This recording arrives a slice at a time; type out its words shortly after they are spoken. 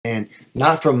and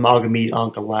not from Magomed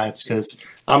Ankalaev, because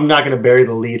I'm not going to bury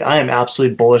the lead. I am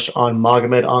absolutely bullish on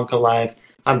Magomed Ankalaev.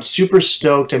 I'm super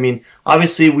stoked. I mean,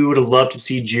 obviously, we would have loved to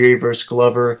see Jiri versus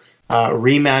Glover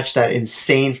rematch that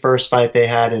insane first fight they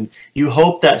had, and you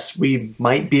hope that we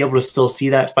might be able to still see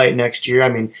that fight next year. I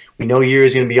mean, we know Jiri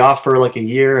is going to be off for like a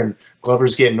year, and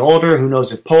Glover's getting older. Who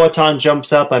knows if Poatan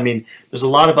jumps up? I mean, there's a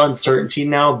lot of uncertainty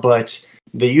now, but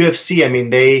the UFC, I mean,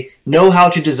 they know how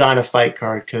to design a fight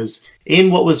card, because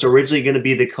in what was originally going to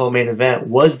be the co-main event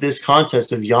was this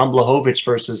contest of Jan Blachowicz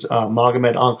versus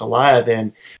Magomed Ankalaev,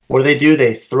 and what do?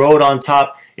 They throw it on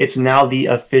top. It's now the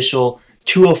official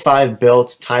 205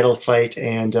 belt title fight,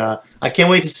 and I can't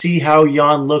wait to see how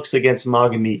Jan looks against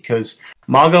Magomed, because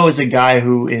Mago is a guy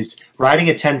who is riding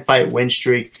a 10-fight win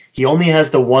streak. He only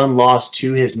has the one loss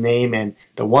to his name and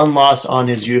the one loss on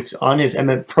his pro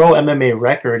MMA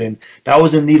record, and that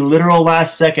was in the literal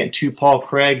last second to Paul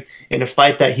Craig in a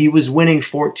fight that he was winning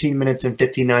 14 minutes and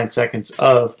 59 seconds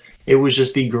of. It was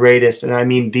just the greatest, and I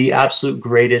mean the absolute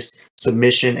greatest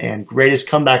submission and greatest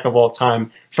comeback of all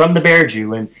time from the Bear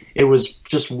Jew. And it was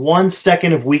just 1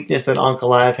 second of weakness that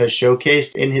Ankalaev has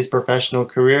showcased in his professional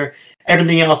career.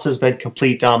 Everything else has been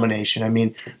complete domination. I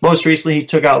mean, most recently he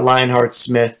took out Lionheart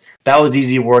Smith. That was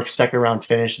easy work, second round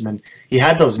finish. And then he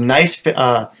had those nice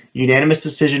unanimous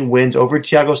decision wins over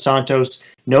Thiago Santos,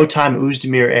 No Time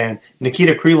Uzdemir, and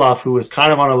Nikita Krylov, who is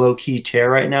kind of on a low-key tear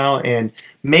right now. And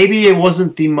maybe it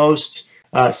wasn't the most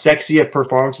sexy of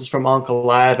performances from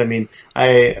Ankalaev. I mean,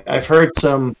 I've heard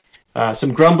some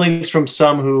grumblings from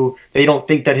some who they don't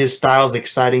think that his style is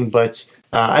exciting, but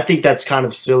I think that's kind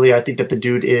of silly. I think that the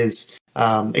dude is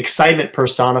excitement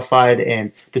personified,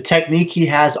 and the technique he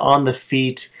has on the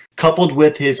feet, coupled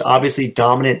with his obviously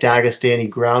dominant Dagestani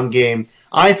ground game,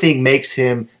 I think makes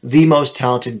him the most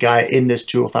talented guy in this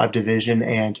 205 division.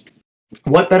 And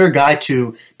what better guy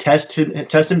to test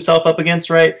himself up against,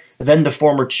 right, than the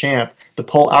former champ,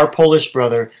 our Polish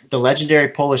brother, the legendary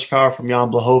Polish power from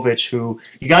Jan Blachowicz, who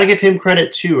you got to give him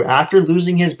credit too. After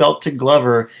losing his belt to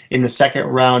Glover in the second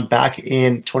round back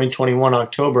in 2021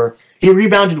 October, he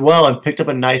rebounded well and picked up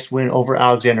a nice win over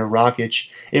Alexander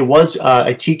Rakic. It was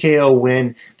a TKO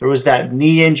win. There was that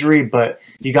knee injury, but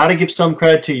you got to give some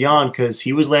credit to Jan, because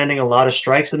he was landing a lot of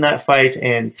strikes in that fight,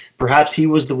 and perhaps he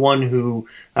was the one who,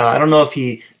 I don't know if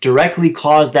he directly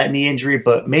caused that knee injury,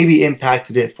 but maybe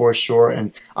impacted it for sure.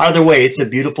 And either way, it's a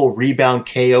beautiful rebound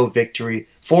KO victory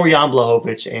for Jan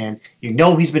Blachowicz, and you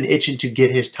know he's been itching to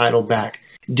get his title back.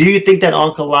 Do you think that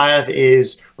Ankalaev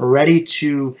is ready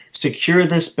to secure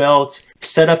this belt,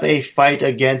 set up a fight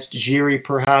against Jiri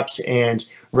perhaps, and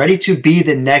ready to be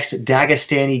the next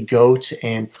Dagestani GOAT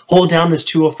and hold down this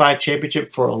 205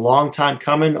 championship for a long time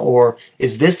coming? Or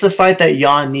is this the fight that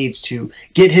Jan needs to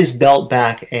get his belt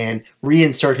back and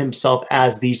reinsert himself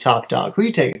as the top dog? Who are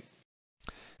you taking?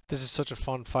 This is such a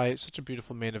fun fight, such a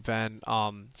beautiful main event.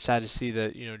 Sad to see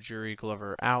that, Jiri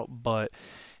Glover out, but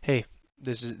hey,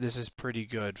 this is pretty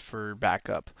good for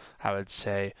backup, I would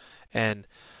say. And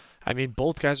I mean,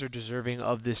 both guys are deserving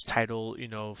of this title,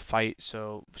 fight.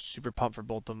 So super pumped for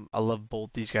both of them. I love both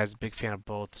these guys. Big fan of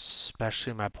both,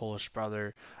 especially my Polish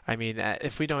brother. I mean,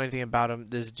 if we know anything about him,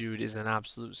 this dude is an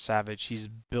absolute savage. He's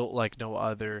built like no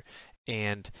other,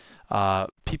 and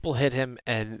people hit him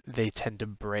and they tend to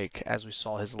break, as we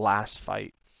saw his last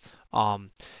fight.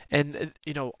 And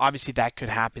obviously that could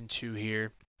happen too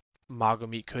here.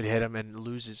 Magomed could hit him and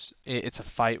loses. It's a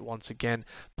fight once again,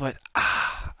 but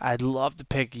I'd love to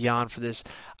pick Jan for this.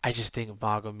 I just think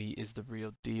Magomed is the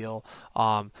real deal.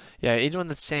 Yeah, anyone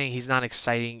that's saying he's not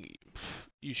exciting,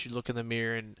 you should look in the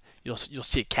mirror and you'll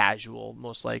see a casual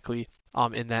most likely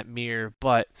in that mirror.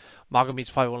 But Magomed's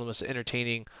probably one of the most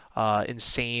entertaining,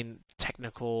 insane,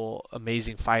 technical,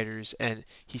 amazing fighters, and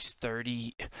he's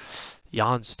 30.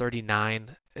 Jan's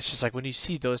 39. It's just like when you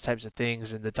see those types of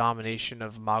things and the domination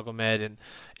of Magomed and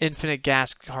infinite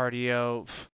gas cardio,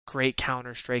 great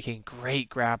counter striking, great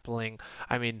grappling.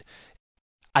 I mean,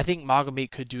 I think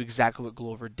Magomed could do exactly what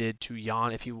Glover did to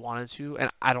Jan if he wanted to, and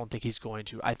I don't think he's going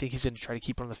to. I think he's going to try to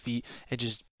keep him on the feet and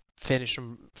just finish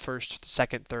him first,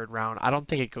 second, third round. I don't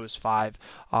think it goes five.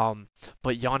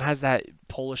 But Jan has that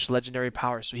Polish legendary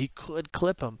power, so he could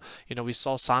clip him. We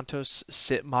saw Santos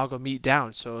sit Magomed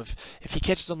down. So if he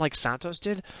catches him like Santos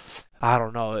did, I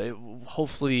don't know.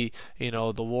 Hopefully,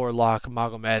 the Warlock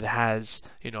Magomed has,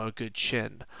 a good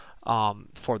chin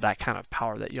for that kind of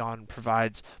power that Jan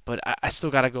provides. But I still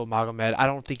got to go Magomed. I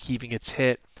don't think he even gets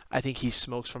hit. I think he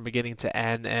smokes from beginning to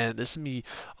end, and this is me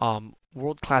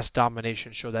world-class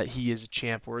domination show that he is a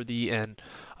champ worthy, and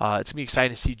it's gonna be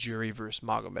exciting to see Jiri versus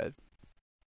Magomed.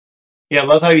 Yeah, I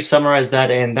love how you summarized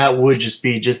that, and that would just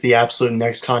be just the absolute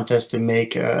next contest to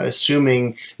make,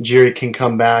 assuming Jiri can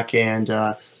come back and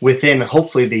within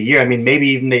hopefully the year. I mean, maybe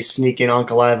even they sneak in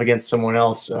Ankalaev against someone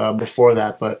else before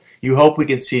that, but you hope we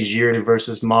can see Jiri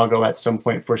versus Mago at some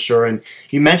point for sure. And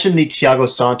you mentioned the Thiago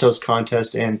Santos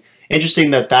contest, and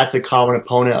interesting that that's a common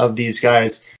opponent of these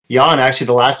guys. Jan, actually,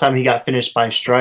 the last time he got finished by strike.